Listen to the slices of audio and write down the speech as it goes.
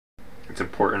It's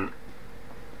important.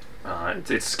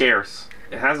 It's scarce.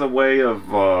 It has a way of,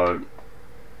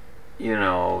 you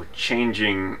know,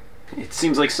 changing. It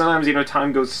seems like sometimes, you know,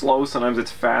 time goes slow, sometimes it's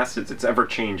fast, it's ever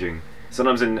changing.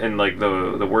 Sometimes in like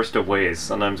the worst of ways.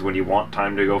 Sometimes when you want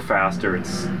time to go faster, it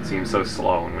seems so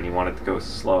slow, and when you want it to go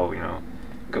slow, you know,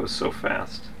 it goes so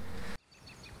fast.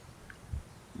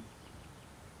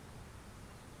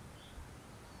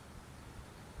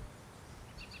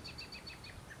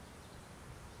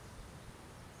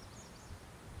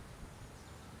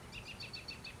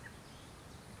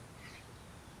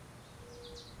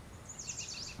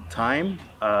 Time,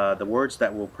 the words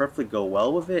that will perfectly go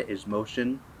well with it is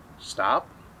motion, stop.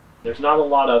 There's not a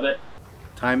lot of it.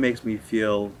 Time makes me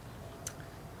feel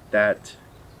that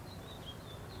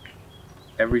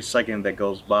every second that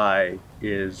goes by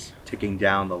is ticking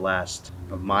down the last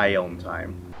of my own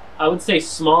time. I would say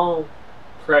small,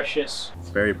 precious, It's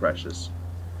very precious.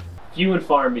 few and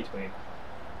far in between.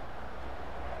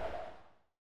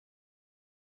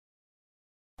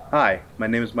 Hi, my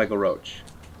name is Michael Roach.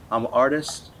 I'm an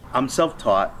artist, I'm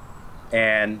self-taught,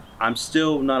 and I'm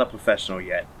still not a professional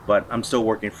yet, but I'm still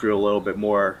working through a little bit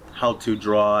more how to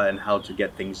draw and how to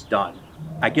get things done.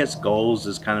 I guess goals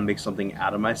is kind of make something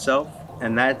out of myself,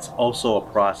 and that's also a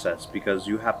process because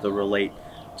you have to relate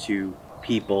to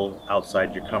people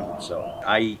outside your comfort zone.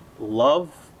 I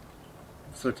love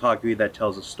photography that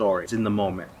tells a story. It's in the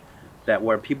moment, that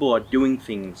where people are doing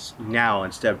things now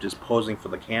instead of just posing for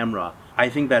the camera. I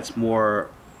think that's more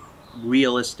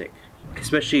realistic.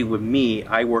 Especially with me,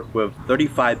 I work with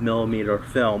 35mm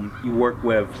film. You work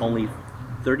with only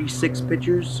 36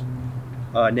 pictures,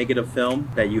 negative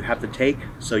film that you have to take.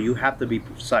 So you have to be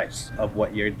precise of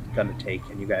what you're gonna take,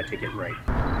 and you gotta take it right.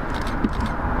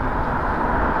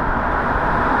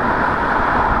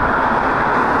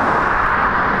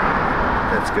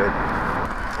 That's good.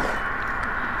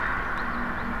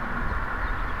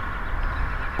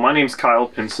 My name's Kyle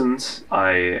Pincins.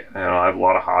 I have a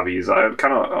lot of hobbies. I have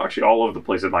kind of actually all over the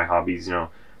place with my hobbies. You know,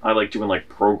 I like doing like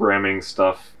programming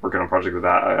stuff, working on a project with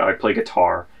that. I play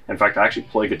guitar. In fact, I actually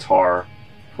play guitar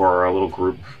for a little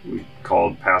group we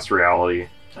called Past Reality.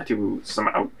 I do some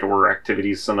outdoor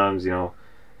activities sometimes. You know,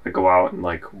 I go out and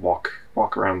like walk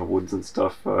around the woods and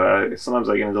stuff. Sometimes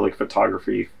I get into like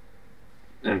photography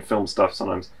and film stuff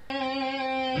sometimes.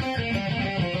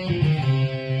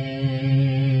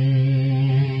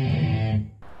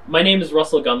 My name is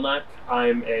Russell Gunlack.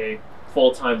 I'm a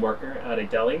full-time worker at a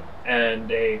deli and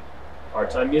a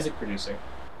part-time music producer.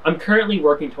 I'm currently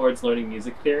working towards learning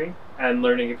music theory and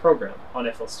learning a program on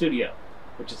FL Studio,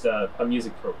 which is a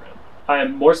music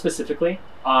program. More specifically,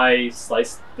 I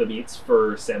slice the meats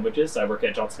for sandwiches. I work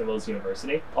at Johnson & Wales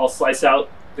University. I'll slice out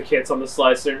the kits on the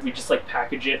slicer. We just like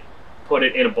package it, put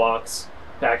it in a box,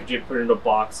 package it, put it in a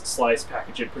box, slice,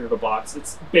 package it, put it in a box.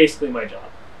 It's basically my job.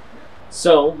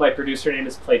 So, my producer name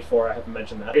is Pleightfour, I haven't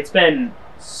mentioned that. It's been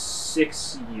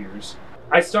 6 years.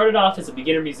 I started off as a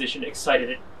beginner musician,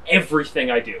 excited at everything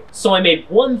I do. So I made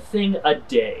one thing a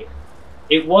day.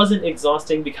 It wasn't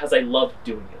exhausting because I loved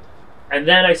doing it. And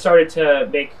then I started to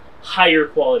make higher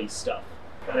quality stuff.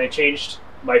 And I changed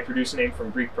my producer name from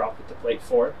Greek Prophet to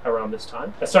Pleightfour around this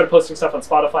time. I started posting stuff on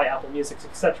Spotify, Apple Music,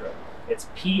 etc. It's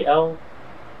Pleightfour.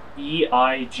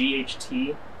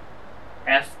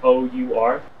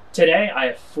 Today, I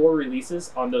have 4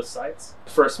 releases on those sites.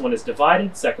 The first one is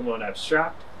Divided, second one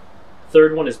Abstract,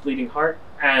 third one is Bleeding Heart,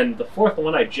 and the fourth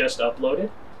one I just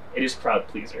uploaded. It is Crowd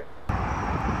Pleaser.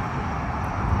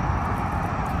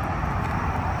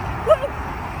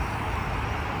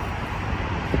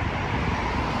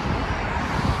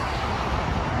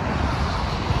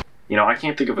 You know, I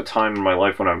can't think of a time in my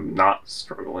life when I'm not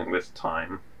struggling with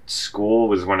time. School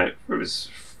was when it was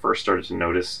first started to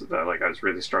notice that like I was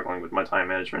really struggling with my time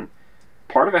management.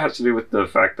 Part of it has to do with the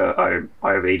fact that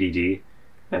I have ADD,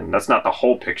 and that's not the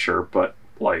whole picture, but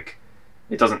like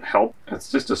it doesn't help.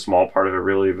 It's just a small part of it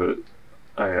really, but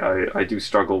I do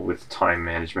struggle with time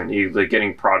management. Like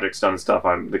getting projects done and stuff,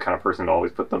 I'm the kind of person to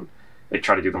always put them, they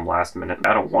try to do them last minute.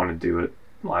 I don't want to do it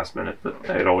last minute, but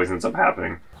it always ends up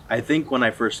happening. I think when I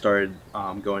first started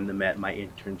going to Met, my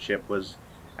internship was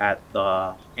at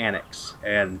the Annex,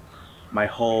 and my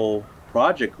whole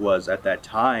project was at that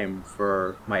time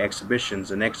for my exhibitions,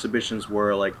 and exhibitions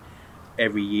were like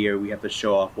every year we have to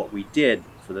show off what we did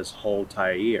for this whole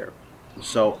entire year.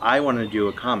 So I wanted to do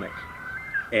a comic,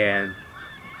 and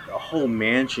the whole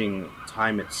managing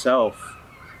time itself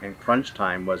and crunch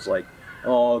time was like,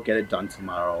 oh, I'll get it done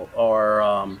tomorrow, or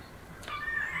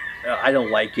I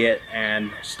don't like it,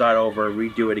 and start over,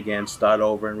 redo it again, start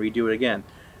over and redo it again.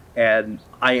 And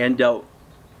I end up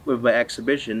with my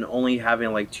exhibition only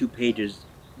having like 2 pages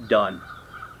done.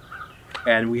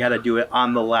 And we had to do it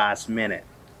on the last minute.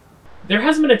 There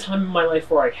hasn't been a time in my life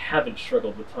where I haven't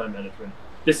struggled with time management.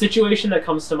 The situation that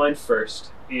comes to mind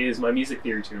first is my music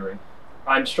theory tutoring.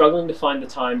 I'm struggling to find the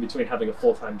time between having a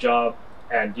full-time job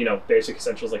and, basic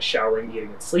essentials like showering,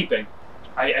 eating, and sleeping.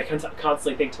 I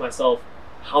constantly think to myself,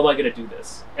 how am I going to do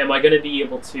this? Am I going to be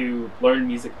able to learn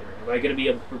music theory? Am I going to be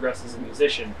able to progress as a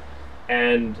musician?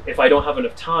 And if I don't have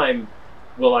enough time,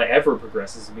 will I ever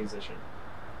progress as a musician?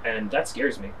 And that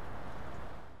scares me.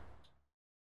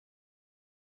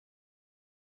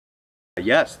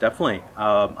 Yes, definitely.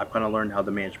 I kind of learned how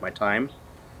to manage my time,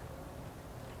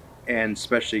 and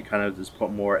especially kind of just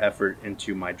put more effort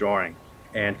into my drawing,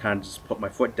 and kind of just put my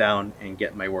foot down and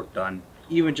get my work done,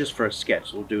 even just for a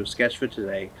sketch. We'll do a sketch for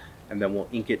today, and then we'll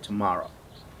ink it tomorrow.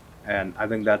 And I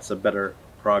think that's a better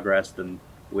progress than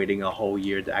waiting a whole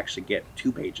year to actually get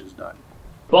 2 pages done.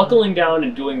 Buckling down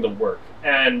and doing the work,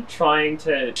 and trying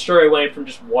to stray away from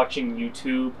just watching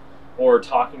YouTube or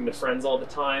talking to friends all the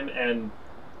time, and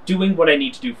doing what I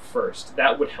need to do first.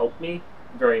 That would help me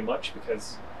very much,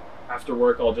 because after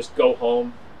work I'll just go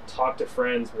home, talk to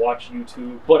friends, watch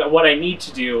YouTube. But what I need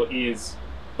to do is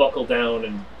buckle down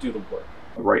and do the work.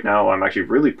 Right now I'm actually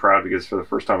really proud because for the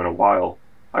first time in a while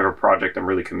I have a project I'm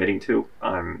really committing to.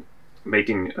 I'm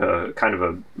making a kind of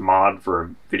a mod for a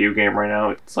video game right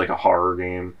now. It's like a horror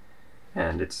game,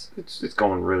 and it's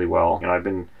going really well. And I've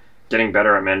been getting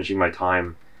better at managing my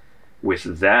time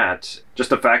with that. Just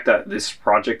the fact that this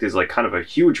project is like kind of a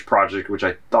huge project, which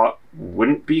I thought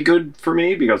wouldn't be good for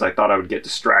me because I thought I would get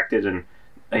distracted and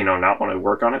not want to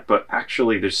work on it. But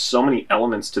actually there's so many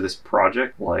elements to this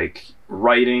project, like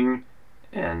writing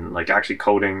and like actually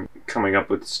coding, coming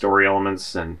up with story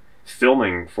elements, and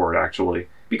filming for it actually.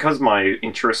 Because my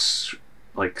interests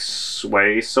like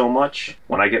sway so much,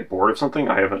 when I get bored of something,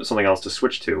 I have something else to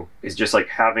switch to. It's just like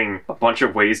having a bunch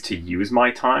of ways to use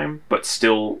my time, but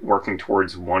still working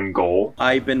towards one goal.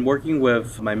 I've been working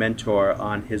with my mentor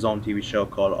on his own TV show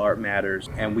called Art Matters,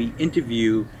 and we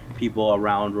interview people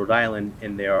around Rhode Island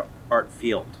in their art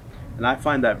field. And I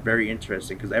find that very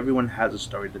interesting because everyone has a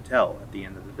story to tell at the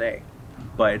end of the day.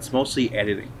 But it's mostly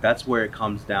editing. That's where it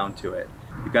comes down to it.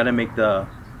 You gotta make the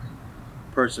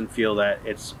person feel that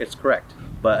it's correct.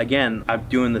 But again, I'm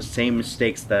doing the same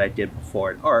mistakes that I did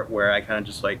before in art, where I kind of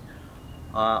just like,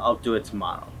 I'll do it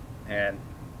tomorrow, and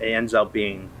it ends up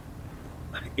being,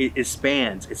 it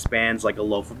spans like a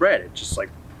loaf of bread. It's just like,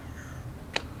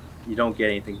 you don't get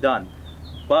anything done.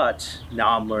 But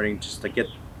now I'm learning just to get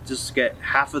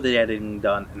half of the editing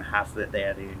done and half of the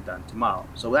editing done tomorrow.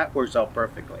 So that works out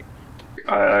perfectly.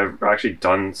 I've actually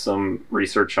done some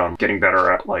research on getting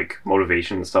better at like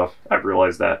motivation and stuff. I've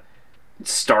realized that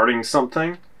starting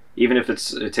something, even if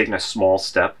it's taking a small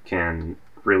step, can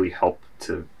really help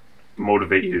to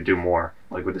motivate you to do more.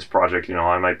 Like with this project,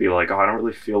 I might be like, oh, I don't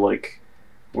really feel like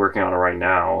working on it right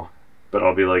now, but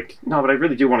I'll be like, no, but I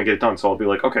really do want to get it done. So I'll be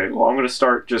like, okay, well, I'm going to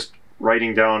start just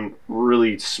writing down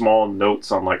really small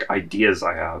notes on like ideas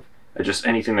I have, and just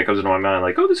anything that comes into my mind,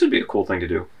 like, oh, this would be a cool thing to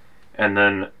do. And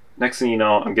then next thing you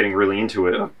know, I'm getting really into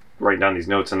it, writing down these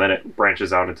notes, and then it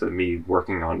branches out into me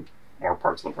working on more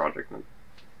parts of the project, and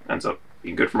it ends up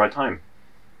being good for my time.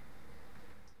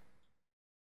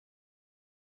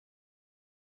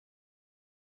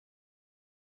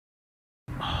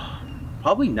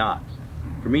 Probably not.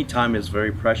 For me, time is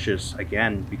very precious,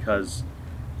 again, because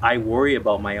I worry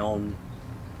about my own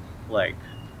like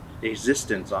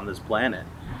existence on this planet.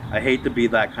 I hate to be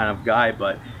that kind of guy,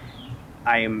 but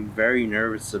I am very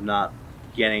nervous of not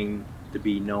getting to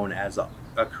be known as a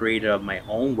creator of my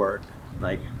own work.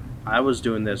 Like, I was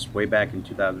doing this way back in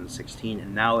 2016,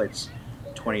 and now it's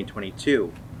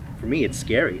 2022. For me, it's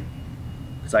scary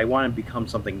because I want to become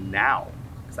something now,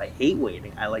 because I hate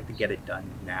waiting. I like to get it done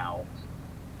now.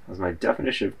 Has my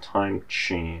definition of time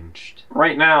changed?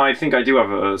 Right now, I think I do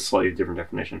have a slightly different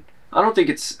definition. I don't think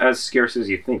it's as scarce as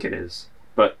you think it is,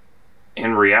 but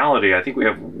in reality, I think we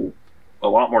have a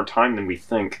lot more time than we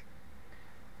think.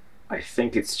 I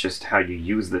think it's just how you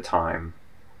use the time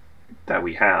that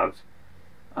we have.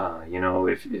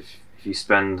 If you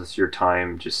spend your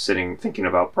time just sitting thinking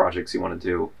about projects you want to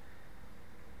do,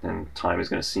 then time is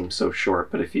going to seem so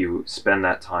short. But if you spend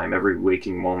that time, every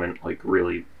waking moment, like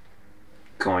really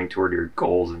going toward your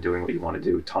goals and doing what you want to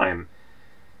do, time,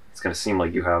 it's going to seem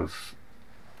like you have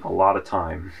a lot of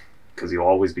time because you'll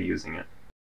always be using it.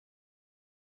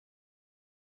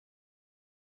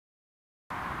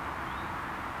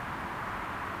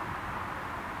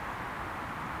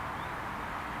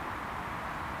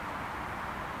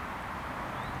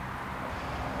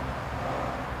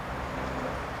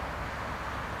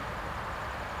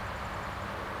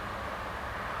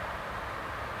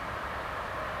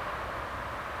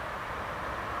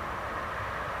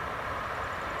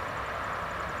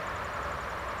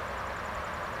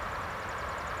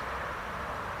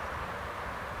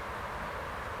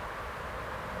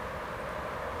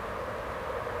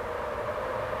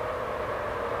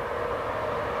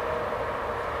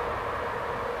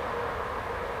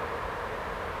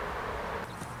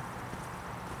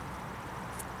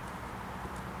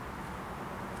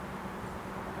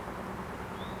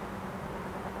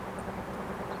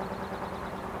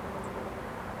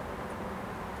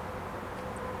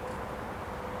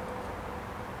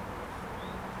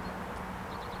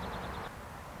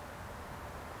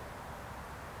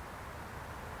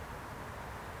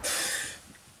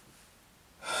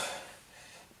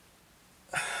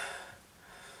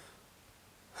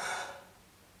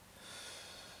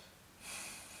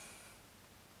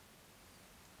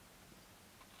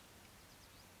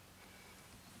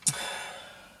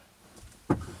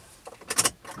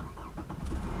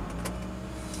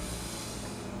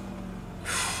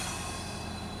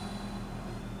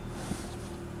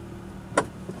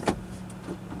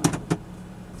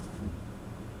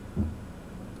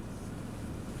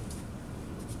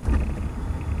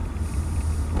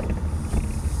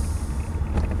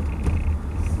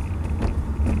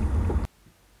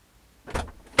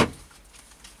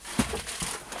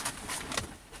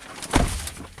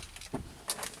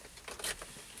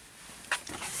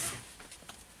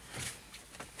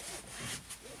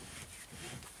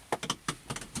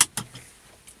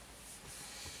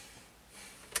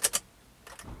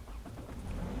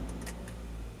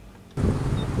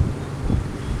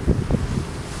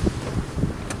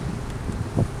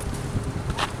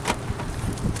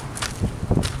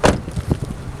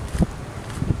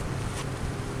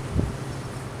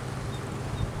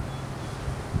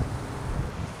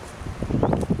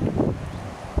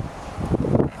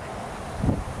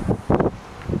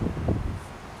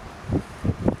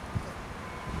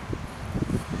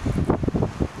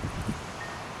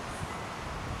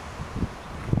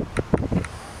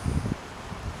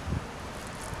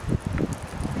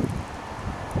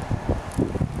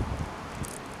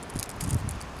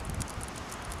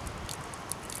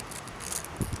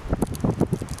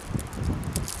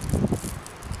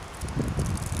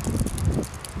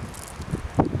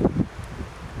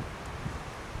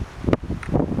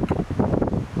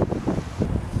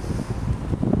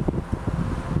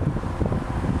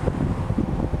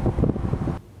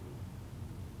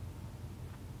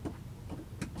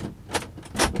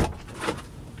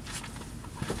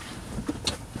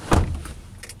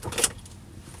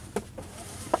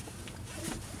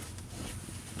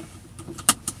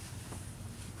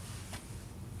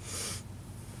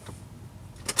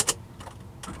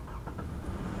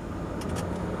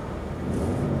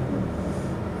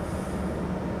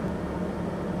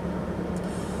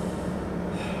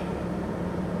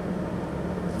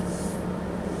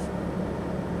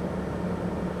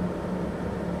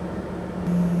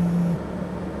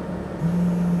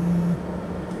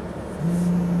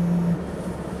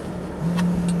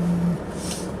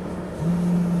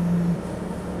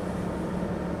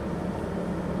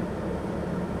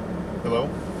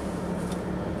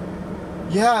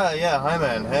 Yeah, hi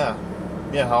man, yeah.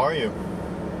 Yeah, how are you?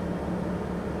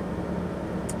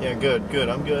 Yeah, good,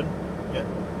 I'm good.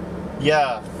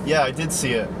 Yeah, I did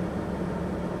see it.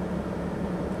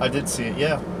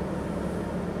 Yeah.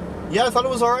 Yeah, I thought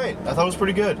it was alright. I thought it was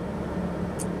pretty good.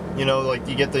 You know, like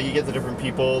you get the different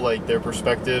people, like their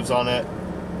perspectives on it,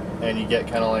 and you get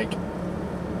kinda like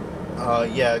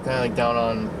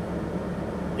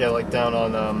down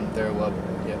on their level.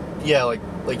 Yeah, like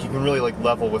you can really like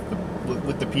level with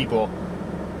the people,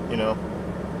 you know.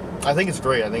 I think it's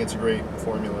great. I think it's a great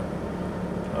formula.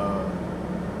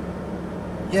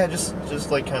 Yeah,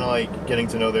 just like kind of like getting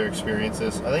to know their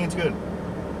experiences. I think it's good.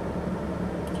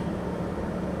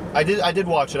 I did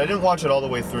watch it. I didn't watch it all the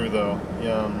way through though. You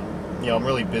know, I'm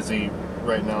really busy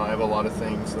right now. I have a lot of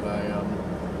things that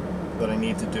I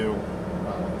need to do,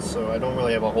 so I don't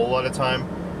really have a whole lot of time.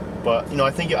 But you know,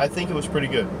 I think it was pretty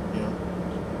good. You know.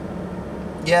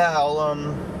 Yeah, I'll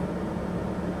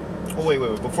Oh wait.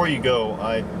 Before you go,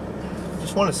 I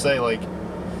just want to say like,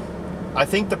 I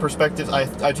think the perspectives,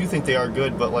 I do think they are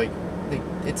good, but like,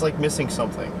 it's like missing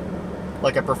something,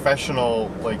 like a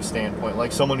professional like standpoint,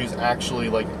 like someone who's actually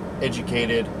like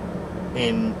educated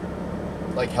in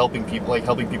like helping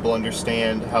people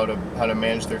understand how to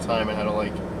manage their time and how to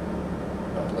like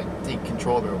take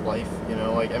control of their life. You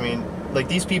know, like I mean, like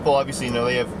these people obviously, you know,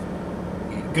 they have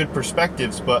good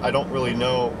perspectives, but I don't really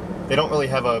know. They don't really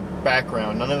have a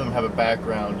background. None of them have a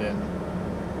background in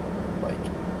like.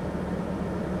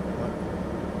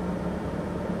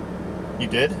 You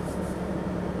did?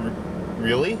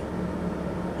 Really?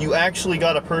 You actually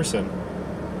got a person.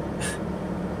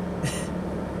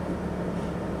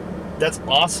 That's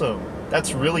awesome.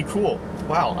 That's really cool.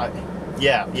 Wow.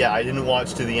 Yeah, I didn't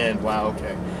watch to the end. Wow,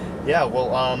 okay. Yeah,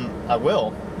 well, I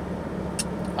will.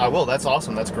 That's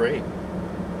awesome. That's great.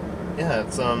 Yeah,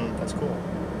 that's cool.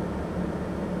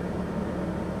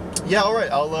 Yeah, all right.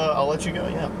 I'll let you go.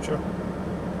 Yeah, sure.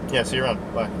 Yeah, see you around.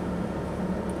 Bye.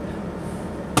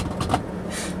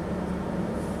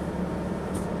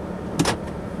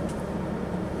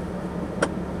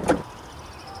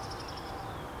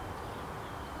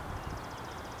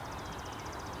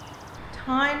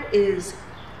 Time is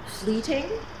fleeting,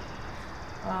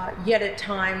 yet at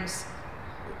times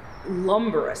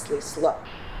lumberously slow.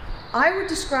 I would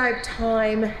describe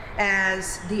time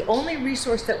as the only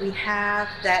resource that we have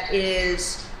that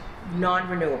is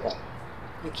non-renewable.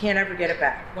 You can't ever get it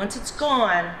back. Once it's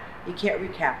gone, you can't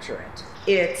recapture it.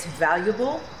 It's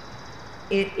valuable.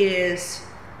 It is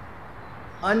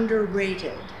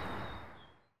underrated.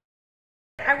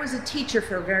 I was a teacher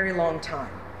for a very long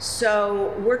time.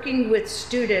 So working with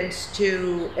students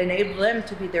to enable them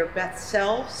to be their best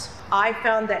selves, I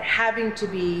found that having to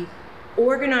be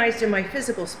organized in my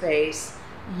physical space,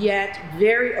 yet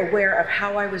very aware of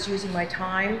how I was using my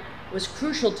time, was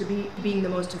crucial to being the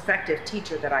most effective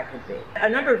teacher that I could be. A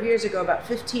number of years ago, about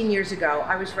 15 years ago,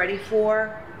 I was ready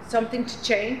for something to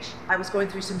change. I was going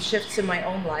through some shifts in my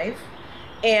own life,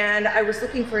 and I was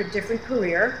looking for a different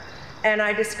career. And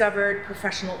I discovered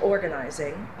professional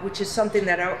organizing, which is something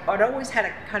that I'd always had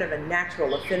a kind of a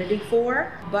natural affinity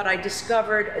for. But I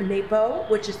discovered NAPO,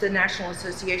 which is the National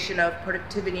Association of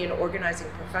Productivity and Organizing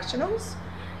Professionals.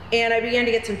 And I began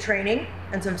to get some training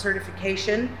and some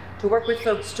certification to work with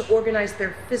folks to organize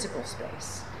their physical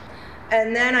space.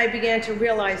 And then I began to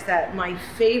realize that my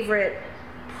favorite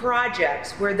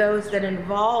projects were those that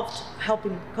involved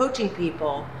coaching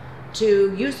people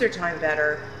to use their time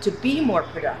better, to be more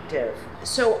productive.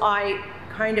 So I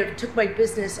kind of took my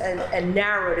business and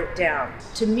narrowed it down.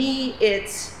 To me,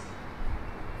 it's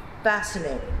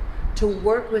fascinating to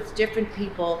work with different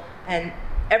people, and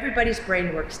everybody's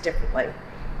brain works differently.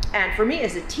 And for me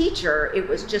as a teacher, it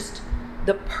was just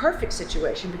the perfect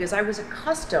situation because I was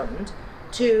accustomed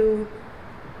to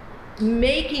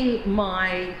making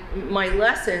my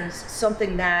lessons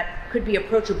something that could be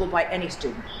approachable by any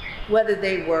student. Whether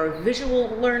they were visual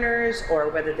learners or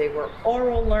whether they were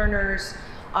oral learners,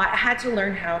 I had to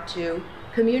learn how to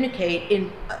communicate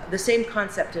in the same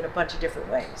concept in a bunch of different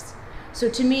ways. So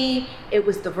to me, it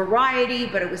was the variety,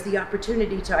 but it was the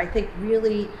opportunity to, I think,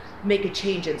 really make a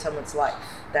change in someone's life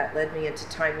that led me into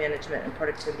time management and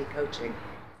productivity coaching.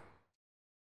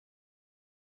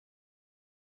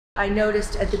 I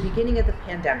noticed at the beginning of the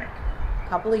pandemic, a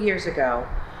couple of years ago,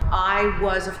 I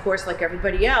was, of course, like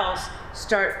everybody else,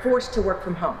 forced to work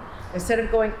from home. Instead of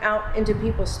going out into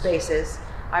people's spaces,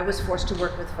 I was forced to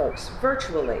work with folks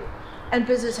virtually. And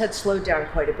business had slowed down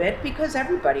quite a bit because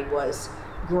everybody was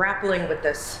grappling with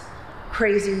this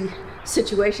crazy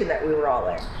situation that we were all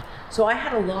in. So I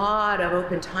had a lot of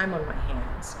open time on my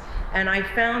hands. And I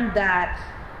found that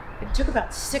it took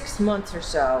about 6 months or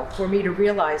so for me to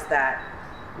realize that,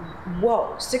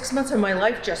 whoa, 6 months of my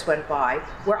life just went by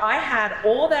where I had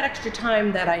all that extra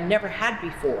time that I never had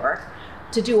before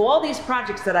to do all these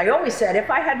projects that I always said, if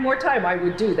I had more time, I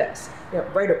would do this. You know,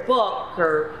 write a book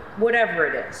or whatever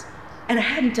it is. And I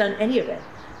hadn't done any of it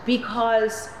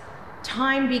because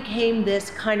time became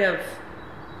this kind of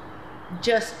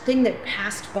just thing that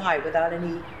passed by without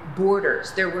any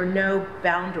borders. There were no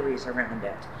boundaries around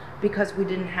it because we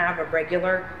didn't have a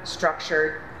regular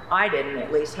structured, I didn't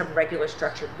at least have a regular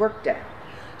structured work day.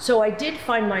 So I did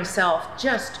find myself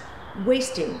just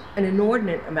wasting an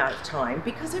inordinate amount of time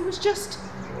because I was just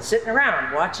sitting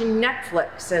around watching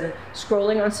Netflix and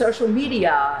scrolling on social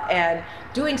media and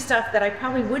doing stuff that I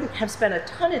probably wouldn't have spent a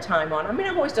ton of time on. I mean,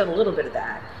 I've always done a little bit of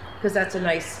that because that's a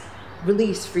nice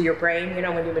release for your brain, you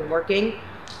know, when you've been working.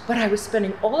 But I was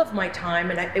spending all of my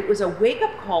time, and it was a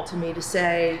wake-up call to me to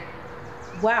say,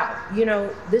 wow, you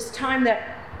know, this time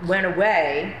that went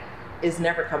away is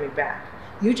never coming back.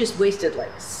 You just wasted like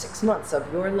 6 months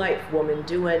of your life, woman,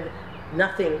 doing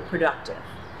nothing productive.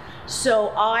 So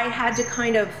I had to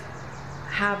kind of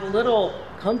have a little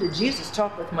come to Jesus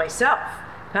talk with myself,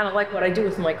 kind of like what I do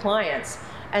with my clients,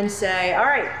 and say, all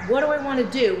right, what do I want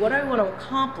to do? What do I want to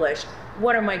accomplish?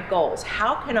 What are my goals?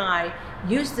 How can I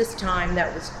use this time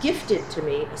that was gifted to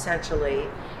me, essentially,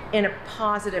 in a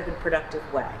positive and productive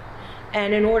way?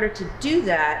 And in order to do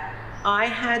that, I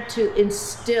had to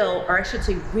instill, or I should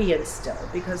say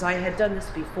reinstill, because I had done this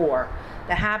before,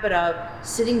 the habit of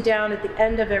sitting down at the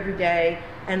end of every day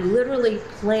and literally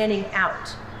planning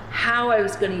out how I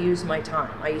was going to use my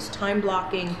time. I used time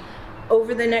blocking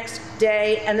over the next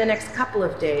day and the next couple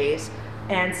of days,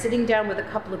 and sitting down with a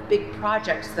couple of big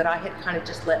projects that I had kind of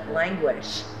just let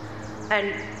languish,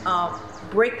 and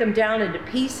break them down into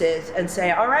pieces and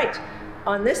say, all right,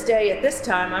 on this day at this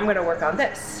time, I'm going to work on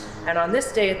this. And on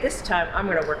this day at this time, I'm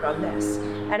going to work on this.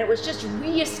 And it was just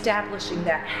reestablishing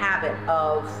that habit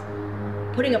of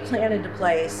putting a plan into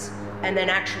place and then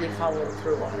actually following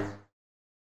through on it.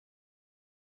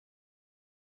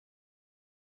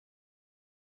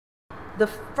 The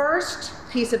first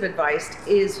piece of advice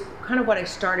is kind of what I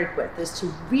started with, is to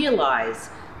realize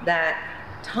that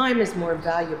time is more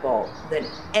valuable than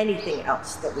anything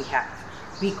else that we have,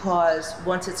 because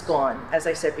once it's gone, as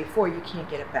I said before, you can't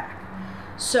get it back.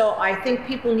 So I think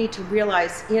people need to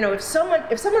realize, you know, if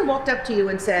someone walked up to you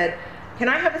and said, can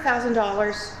I have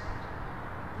 $1,000?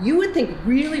 You would think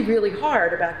really, really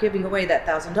hard about giving away that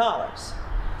 $1,000.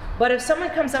 But if someone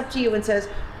comes up to you and says,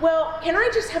 well, can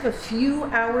I just have a few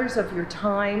hours of your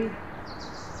time?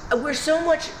 We're so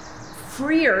much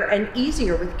freer and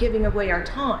easier with giving away our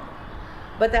time.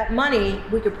 But that money,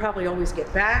 we could probably always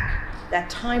get back. That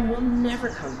time will never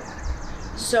come back.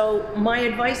 So my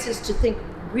advice is to think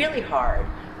really hard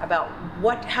about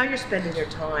how you're spending your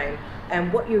time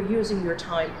and what you're using your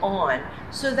time on,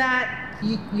 so that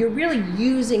you're really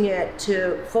using it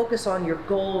to focus on your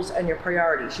goals and your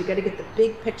priorities. You got to get the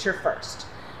big picture first.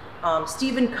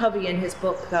 Stephen Covey, in his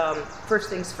book, First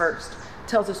Things First,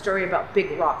 tells a story about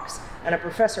big rocks and a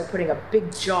professor putting a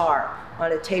big jar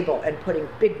on a table and putting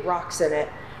big rocks in it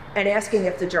and asking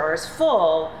if the jar is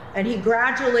full, and he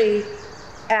gradually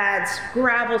adds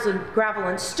gravel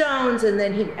and stones, and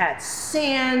then he adds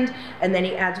sand, and then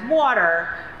he adds water.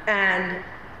 And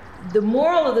the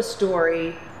moral of the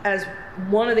story, as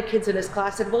one of the kids in his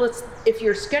class said, well, if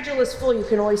your schedule is full, you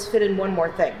can always fit in one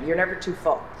more thing. You're never too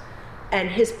full. And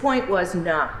his point was,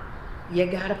 nah, you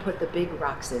gotta put the big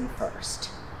rocks in first.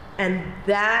 And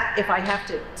that, if I have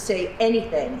to say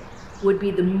anything, would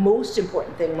be the most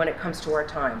important thing when it comes to our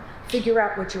time. Figure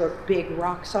out what your big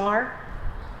rocks are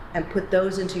and put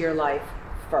those into your life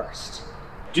first.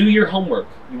 Do your homework.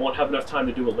 You won't have enough time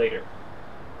to do it later.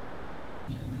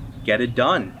 Get it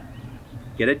done.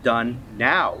 Get it done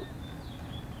now.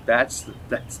 That's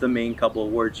the main couple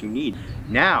of words you need.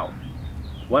 Now.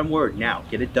 One word, now.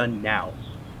 Get it done now.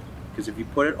 Because if you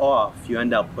put it off, you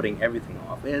end up putting everything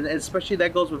off. And especially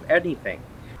that goes with anything.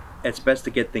 It's best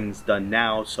to get things done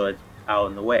now so it's out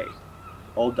in the way.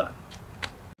 All done.